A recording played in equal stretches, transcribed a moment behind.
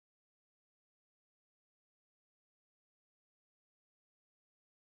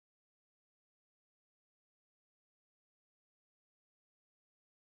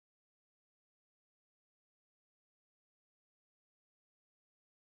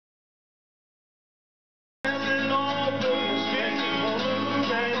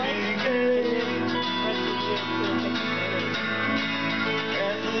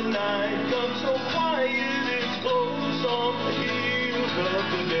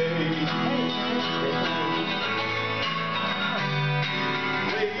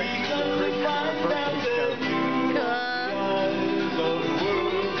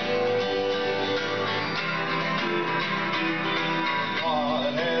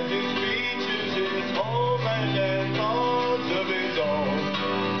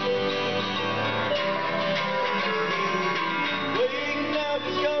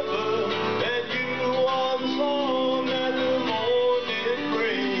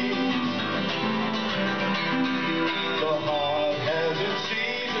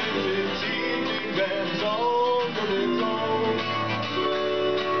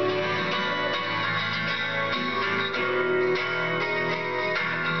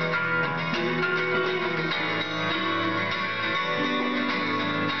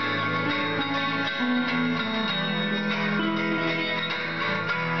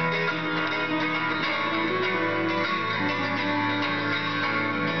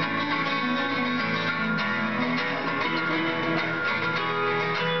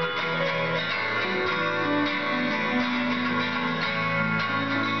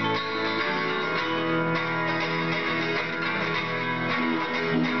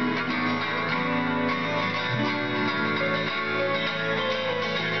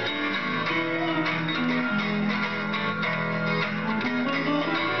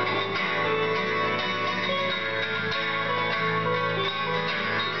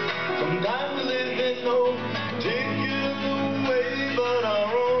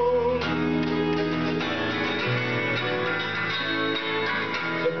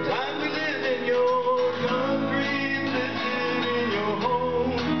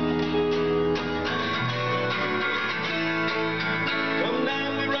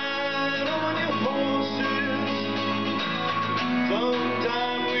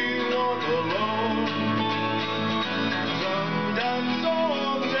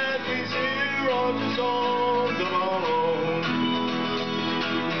songs of our own.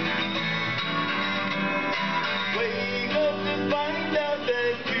 Wake up to find out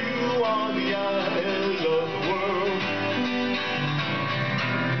that you are the eyes of the world.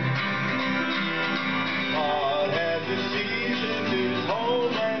 God has its seasons, its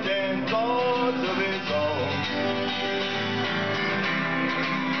homeland, and thoughts of its own.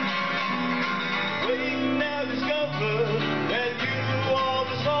 Wake now, discover that you are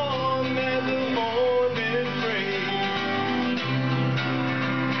the song that the morning brings.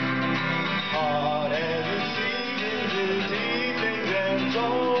 God has its seasons, its evenings, and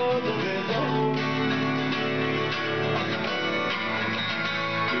thoughts of its own.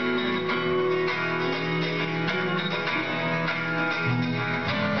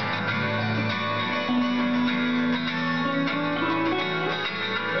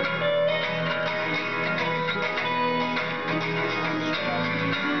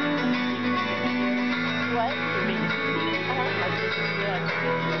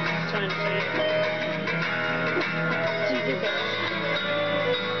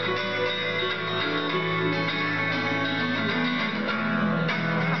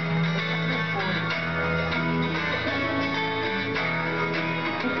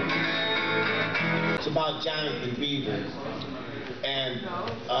 It's about Johnathan Beaver, and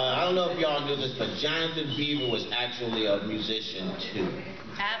I don't know if y'all knew this, but Johnathan Beaver was actually a musician too.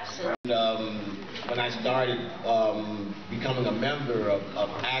 Absolutely. When I started becoming a member of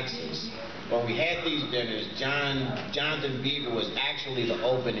Axis, when we had these dinners, Johnathan Beaver was actually the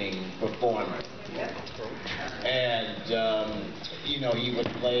opening performer. And you know, he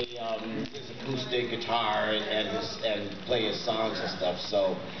would play his acoustic guitar and play his songs and stuff.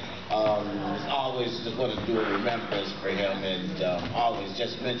 So always just want to do a remembrance for him, and always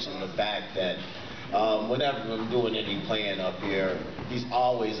just mention the fact that whenever I'm doing any playing up here, he's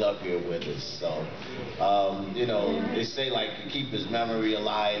always up here with us. So you know, they say like to keep his memory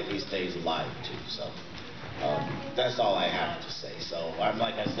alive, he stays alive too. So that's all I have to say. So I'm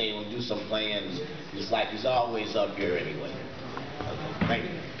like I say, when we do some playing, it's like he's always up here anyway. Okay, thank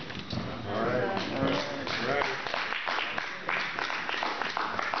you. All right.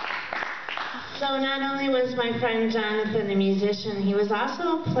 So not only was my friend Johnathan a musician, he was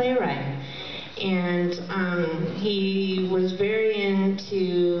also a playwright. And he was very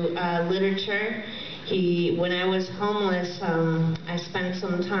into literature. When I was homeless, I spent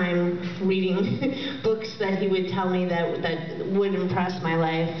some time reading books that he would tell me that would impress my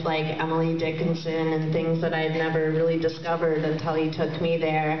life, like Emily Dickinson and things that I had never really discovered until he took me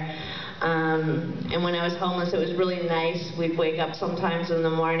there. And when I was homeless, it was really nice. We'd wake up sometimes in the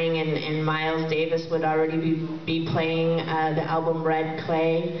morning and Miles Davis would already be playing the album Red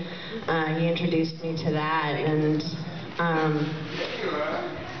Clay. He introduced me to that, and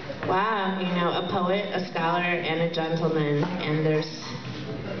wow, you know, a poet, a scholar, and a gentleman, and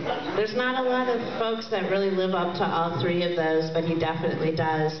there's not a lot of folks that really live up to all three of those, but he definitely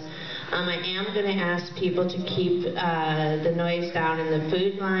does. I am going to ask people to keep the noise down in the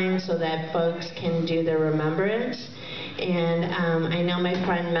food line so that folks can do their remembrance. And I know my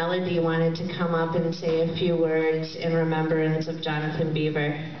friend Melody wanted to come up and say a few words in remembrance of Johnathan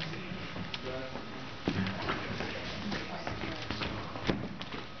Beaver.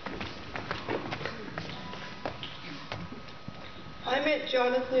 I met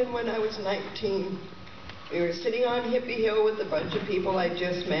Johnathan when I was 19. We were sitting on Hippie Hill with a bunch of people I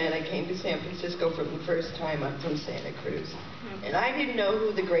just met. I came to San Francisco for the first time. I'm from Santa Cruz. And I didn't know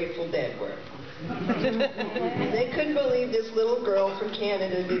who the Grateful Dead were. They couldn't believe this little girl from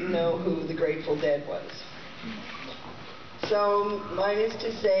Canada didn't know who the Grateful Dead was. So, mine is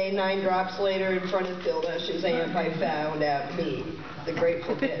to say, 9 drops later in front of Philda's amp, I found out who the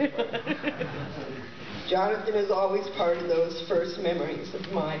Grateful Dead were. Jonathan is always part of those first memories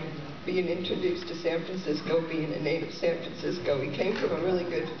of mine, being introduced to San Francisco, being a native of San Francisco. He came from a really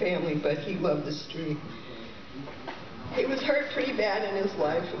good family, but he loved the street. He was hurt pretty bad in his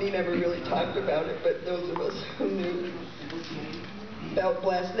life, and he never really talked about it, but those of us who knew felt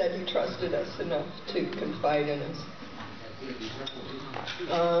blessed that he trusted us enough to confide in us.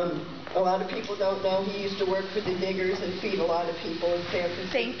 A lot of people don't know he used to work for the Diggers and feed a lot of people in San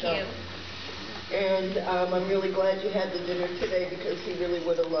Francisco. Thank you. And I'm really glad you had the dinner today, because he really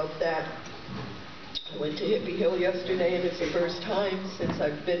would have loved that. I went to Hippie Hill yesterday, and it's the first time since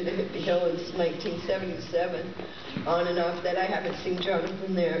I've been to Hippie Hill since 1977, on and off, that I haven't seen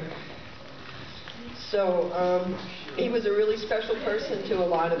Johnathan there. So he was a really special person to a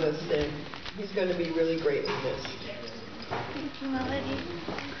lot of us, and he's going to be really greatly missed. Thank you, Melody.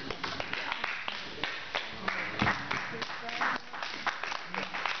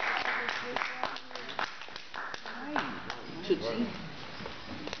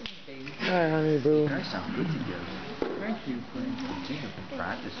 Hi, honey boo. You guys sound good together. Thank you for continuing to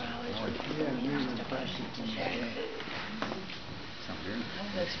practice. Sound very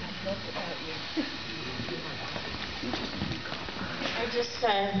I just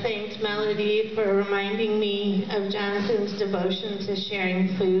thanked Melody for reminding me of Jonathan's devotion to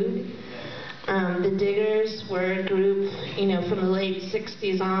sharing food. The Diggers were a group, from the late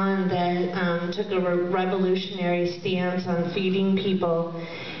 60s on that took a revolutionary stance on feeding people.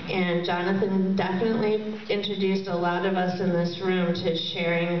 And Johnathan definitely introduced a lot of us in this room to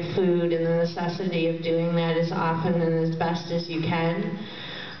sharing food and the necessity of doing that as often and as best as you can.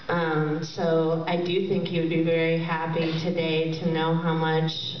 So I do think he would be very happy today to know how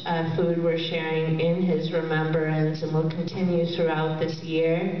much food we're sharing in his remembrance, and will continue throughout this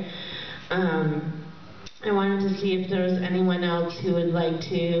year. I wanted to see if there was anyone else who would like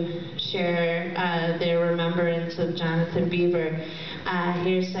to share their remembrance of Johnathan Beaver.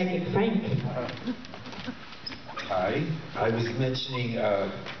 Here's Psychic Frank. Hi. I was mentioning,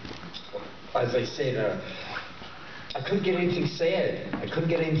 as I said, I couldn't get anything said.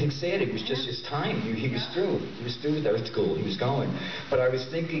 It was just his time. He was through. He was through with art school. He was going. But I was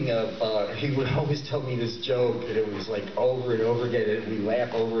thinking of, he would always tell me this joke, and it was like over and over again, and we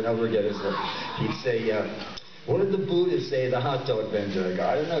laugh over and over again. He'd say, what did the Buddha say to the hot dog vendor? I go,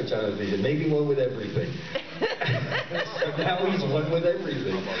 I don't know, Jonathan. He said, maybe one with everything. So now he's one with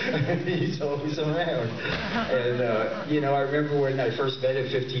everything. He's always around. And, I remember when I first met him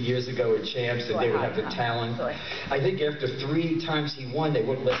 15 years ago at Champs, and they would have the talent. I think after 3 times he won, they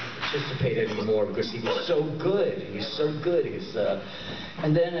wouldn't let him participate anymore because he was so good. He was so good.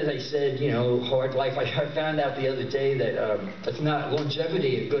 And then, as I said, hard life. I found out the other day that it's not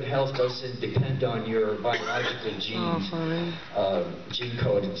longevity and good health doesn't depend on your biological genes, gene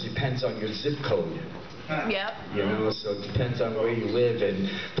code. It depends on your zip code. Yep. So it depends on where you live. And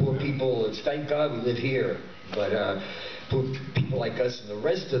poor people, thank God we live here. But poor people like us in the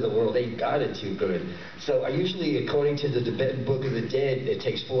rest of the world ain't got it too good. So I usually, according to the Tibetan Book of the Dead, it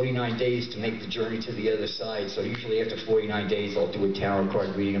takes 49 days to make the journey to the other side. So usually after 49 days, I'll do a tarot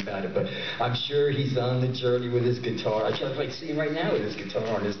card reading about it. But I'm sure he's on the journey with his guitar. I can't see him right now with his guitar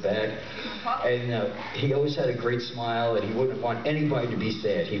on his back. And he always had a great smile, and he wouldn't want anybody to be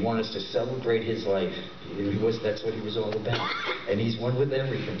sad. He wanted us to celebrate his life. That's what he was all about. And he's one with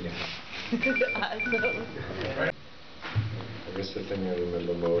everything now. I guess the thing I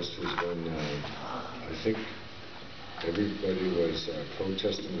remember most was when I think everybody was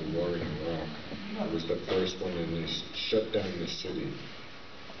protesting the war in Iraq. It was the first one, and they shut down the city.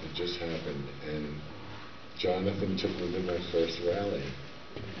 It just happened, and Johnathan took me to my first rally,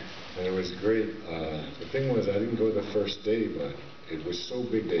 and it was great. The thing was, I didn't go the first day, but it was so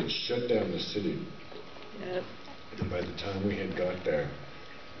big they'd shut down the city. Yep. And by the time we had got there,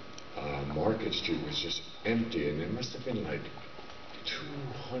 Market Street was just empty, and there must have been like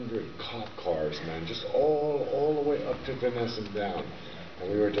 200 cop cars, man, just all the way up to Venice and down.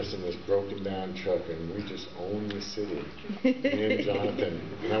 And we were just in this broken down truck, and we just owned the city, me and Johnathan.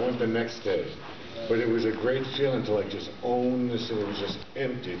 And I went the next day. But it was a great feeling to just own the city. It was just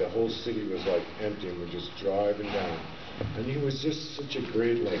empty. The whole city was empty, and we're just driving down. And he was just such a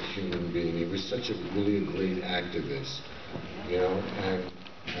great human being. He was such a really great activist, and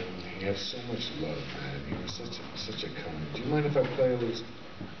he had so much love, man. He was such a kind. Do you mind if I play a little?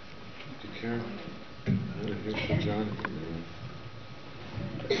 Do you care? I want to hear from Johnathan.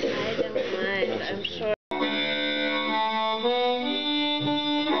 I don't mind. I'm sure.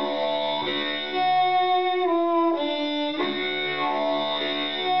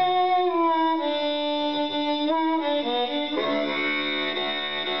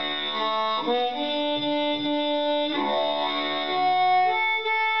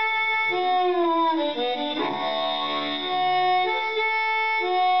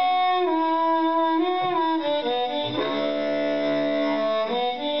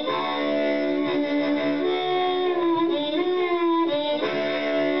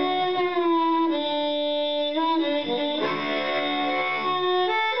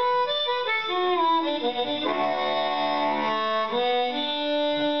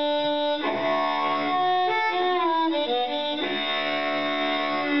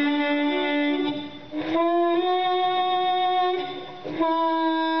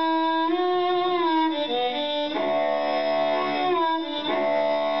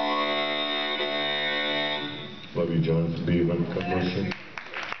 Love you, Johnathan Beaver. God bless you.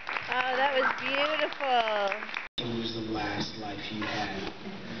 Oh, that was beautiful. It was the last life he had.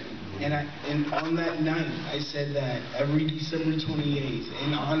 And on that night, I said that every December 28th,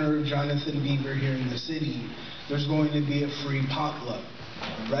 in honor of Johnathan Beaver here in the city, there's going to be a free potluck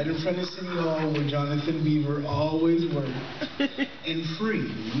right in front of City Hall where Johnathan Beaver always worked, and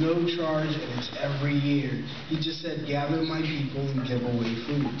free, no charge, and it's every year. He just said, gather my people and give away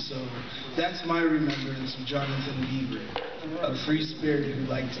food. So that's my remembrance of Johnathan Beaver, a free spirit who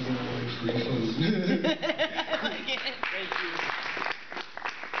liked to give away free food.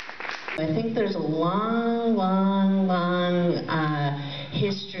 I think there's a long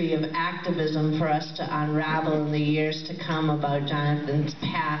history of activism for us to unravel in the years to come about Johnathan's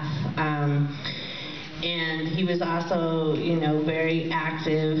path. And he was also, very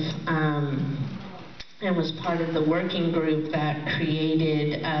active and was part of the working group that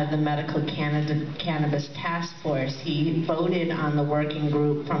created the Medical Cannabis Task Force. He voted on the working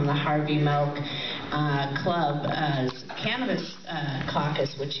group from the Harvey Milk Club Cannabis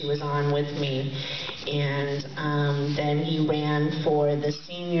Caucus, which he was on with me. And then he ran for the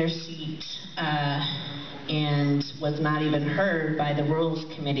senior seat and was not even heard by the Rules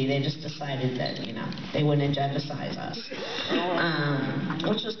Committee. They just decided that, they wouldn't agendicize us,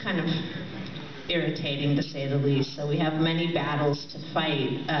 which was kind of irritating, to say the least. So we have many battles to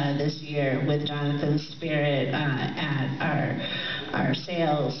fight this year with Johnathan's spirit at our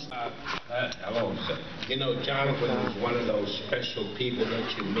sales. Hello, sir. Johnathan is one of those special people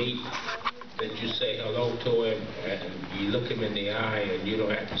that you meet, that you say hello to him, and you look him in the eye, and you don't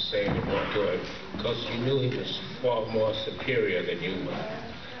have to say anymore to him, because you knew he was far more superior than you were.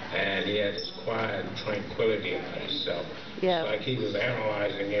 And he had this quiet tranquility about himself. Yeah. It's like he was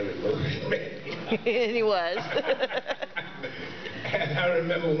analyzing every move he made. And he was. And I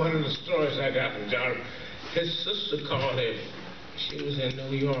remember one of the stories I got from John. His sister called him. She was in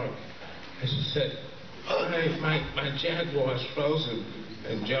New York. And she said, my Jaguar's frozen.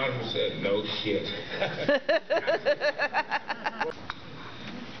 And John said, no shit.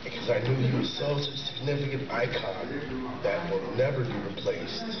 Because I knew he was such a significant icon that will never be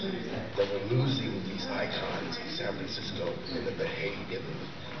replaced, that we're losing these icons in San Francisco in the Bay, in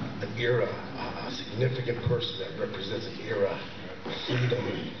an era, a significant person that represents an era of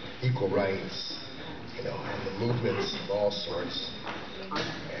freedom, equal rights, and the movements of all sorts.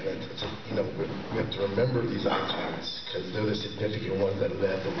 And we have to remember these icons because they're the significant ones that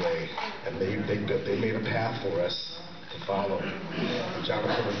led the way, and they made a path for us to follow. And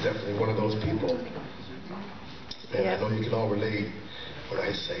Johnathan was definitely one of those people. And I know you can all relate when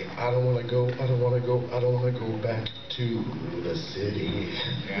I say, I don't want to go, I don't want to go, I don't want to go back to the city.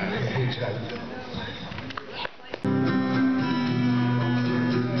 Johnathan.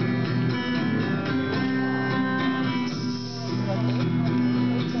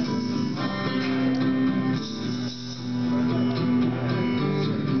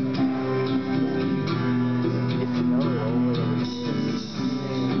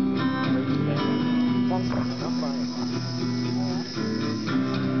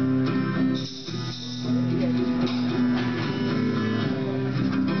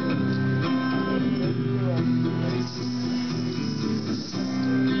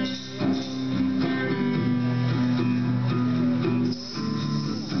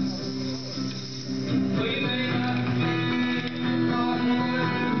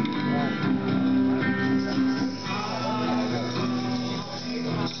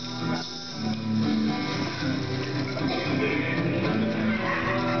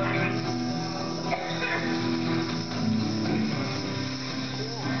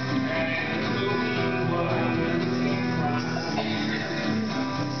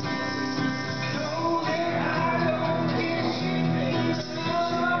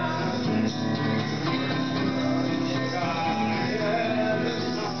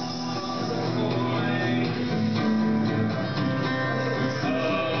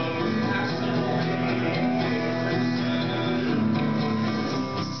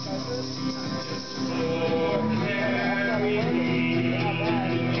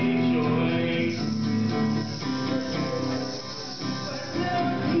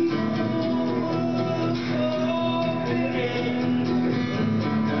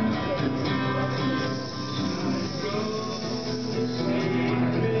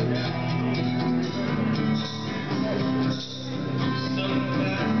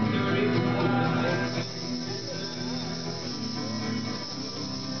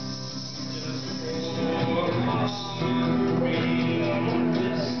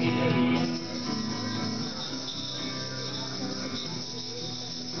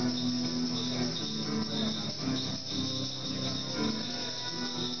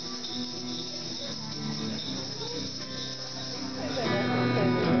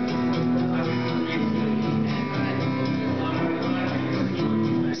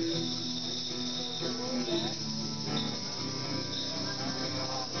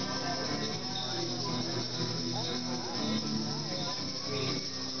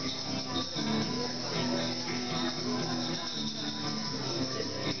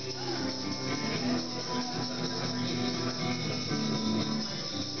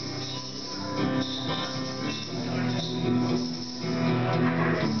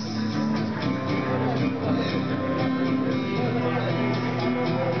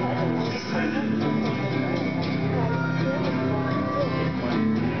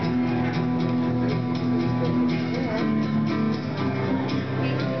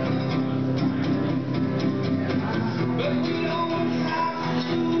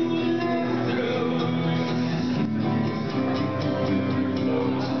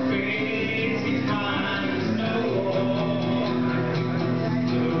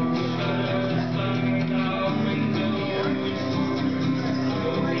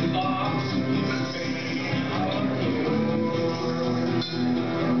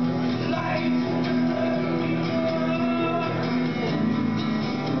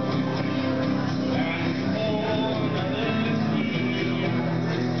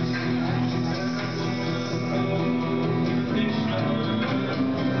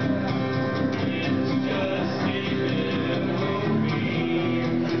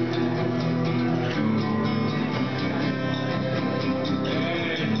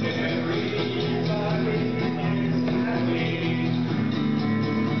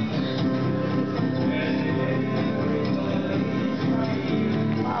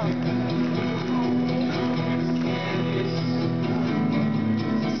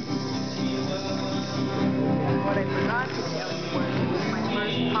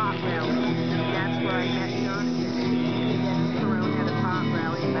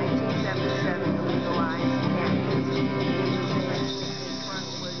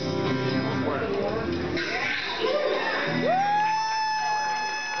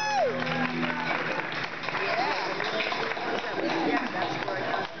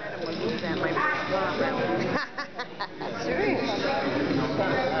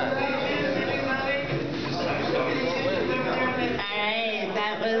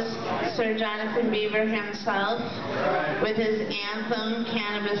 That was Sir Johnathan Beaver himself with his anthem,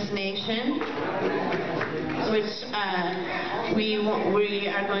 Cannabis Nation, which we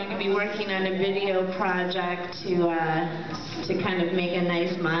are going to be working on a video project to kind of make a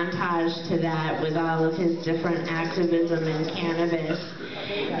nice montage to that with all of his different activism in cannabis.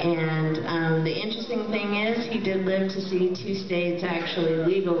 And the interesting thing is he did live to see 2 states actually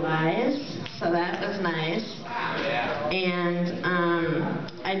legalize, so that was nice. And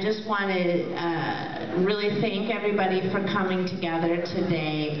I just want to really thank everybody for coming together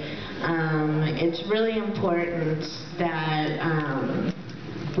today. It's really important that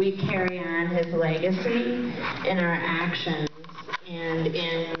we carry on his legacy in our actions and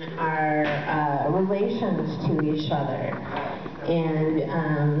in our relations to each other. And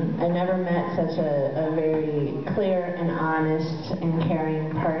I never met such a very clear and honest and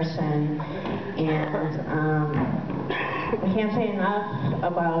caring person. And I can't say enough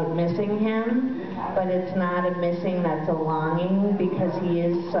about missing him, but it's not a missing that's a longing, because he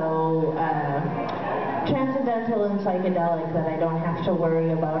is so transcendental and psychedelic that I don't have to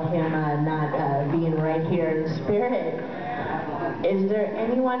worry about him not being right here in spirit. Is there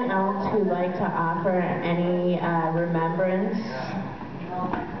anyone else who'd like to offer any remembrance?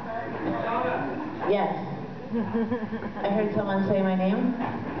 Yes. I heard someone say my name.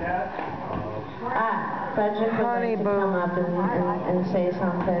 Frederick would like to come up and say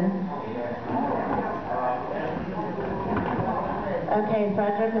something. Okay,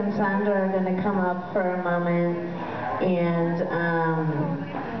 Frederick and Sandra are going to come up for a moment, and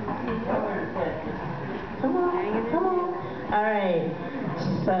come on. All right,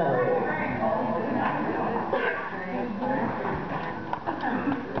 So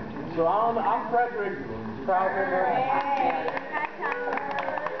I'm Frederick.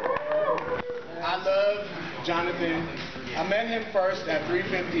 I love Johnathan. I met him first at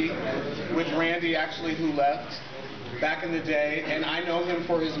 350 with Randy, actually, who left back in the day, and I know him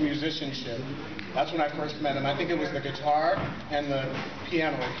for his musicianship. That's when I first met him. I think it was the guitar and the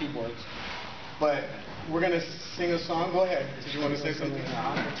piano or keyboards. But we're going to sing a song. Go ahead. Did you want to say something?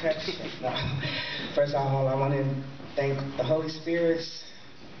 No. First of all, I want to thank the Holy Spirits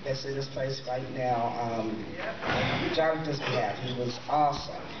that's in this place right now. Jonathan's behalf, he was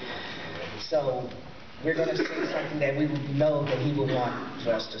awesome. So we're going to sing something that we know that he would want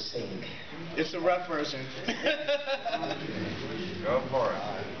for us to sing. It's a rough version. Go for it.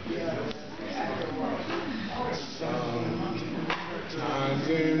 Sometimes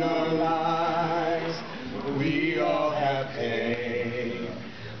in our lives, we all have pain,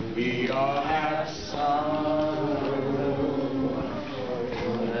 we all have sorrow.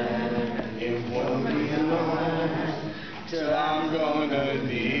 It won't be long till I'm gonna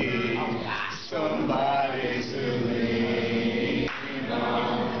need somebody to lean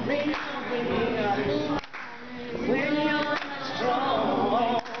on. When you're not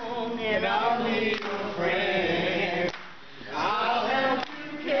strong and I'll need a friend, I'll help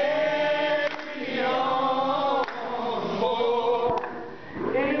you carry on.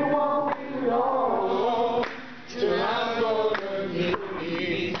 It won't be long till I'm gonna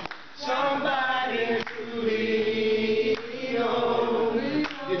need somebody to lean on.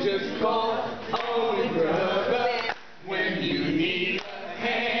 You just call on me, brother, when you need a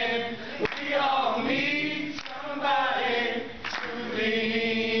hand. We all need somebody to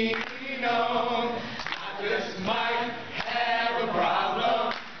lean on. I just might have a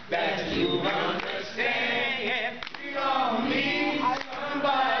problem that you understand. We all need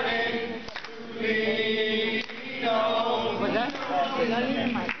somebody to lean on.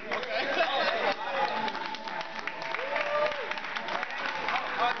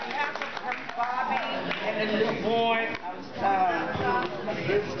 On behalf of Bobby and this board,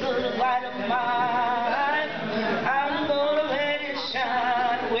 this little light of mine, I'm gonna let it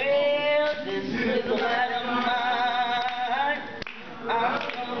shine. Well, this little light of mine, I'm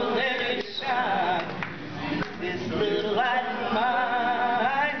gonna let it shine. This little light of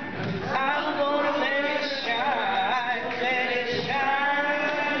mine, I'm gonna let it shine. Let it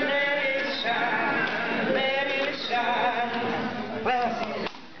shine, let it shine, let it shine. Well,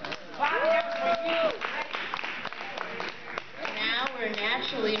 now we're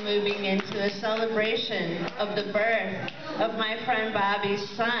naturally moving into a celebration of the birth of my friend Bobby's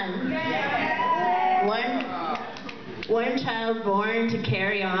son. One child born to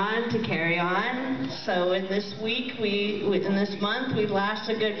carry on, to carry on. So in this week, in this month, we lost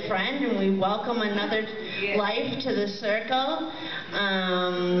a good friend, and we welcome another life to the circle.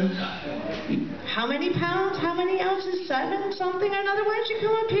 How many pounds? How many ounces? 7 something or another? Why don't you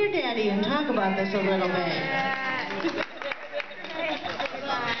come up here, Daddy, and talk about this a little bit?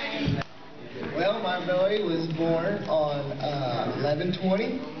 Illinois was born on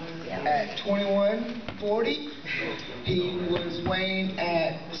 11/20 at 21:40. He was weighing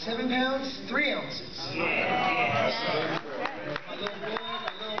at 7 pounds, 3 ounces. So, my little boy,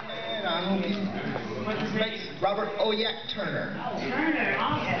 my little man, I hope he makes Robert Oyak Turner. Turner,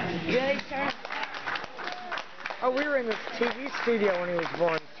 awesome. Yay, Turner. Oh, we were in the TV studio when he was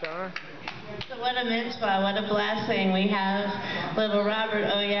born, John. So what a mitzvah, what a blessing. We have little Robert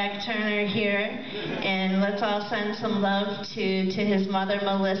Oyak Turner here, and let's all send some love to his mother,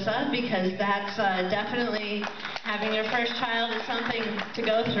 Melissa, because that's definitely, having your first child is something to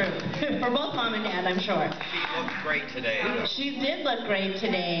go through, for both mom and dad, I'm sure. She looked great today. She did look great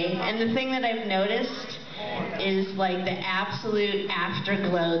today, and the thing that I've noticed is like the absolute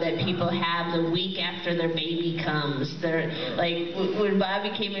afterglow that people have the week after their baby comes. They're like, when Bobby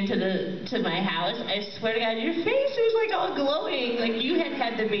came into my house, I swear to God, your face was like all glowing, like you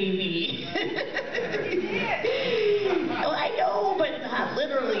had the baby. Oh, I know, but not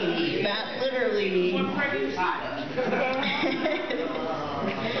literally, not literally.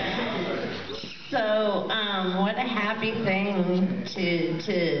 So, what a happy thing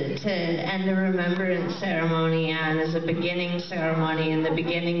to end a remembrance ceremony on, as a beginning ceremony and the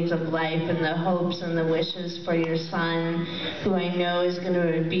beginnings of life and the hopes and the wishes for your son, who I know is going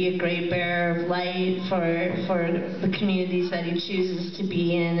to be a great bearer of light for the communities that he chooses to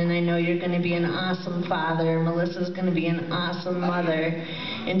be in. And I know you're going to be an awesome father. Melissa's going to be an awesome mother.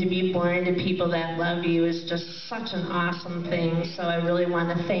 And to be born to people that love you is just such an awesome thing. So I really want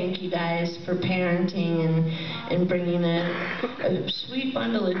to thank you guys for parenting and bringing a sweet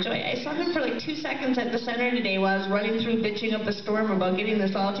bundle of joy. I saw him for like 2 seconds at the center today while I was running through bitching up a storm about getting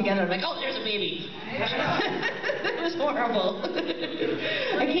this all together. I'm like, oh, there's a baby. It was horrible.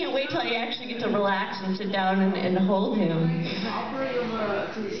 I can't wait till I actually get to relax and sit down and hold him. I'll bring him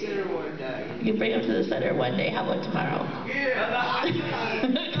to the center one day. You bring him to the center one day. How about tomorrow? Yeah.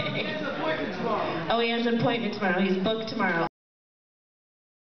 Okay. He has an appointment tomorrow. Oh, he has an appointment tomorrow. He's booked tomorrow.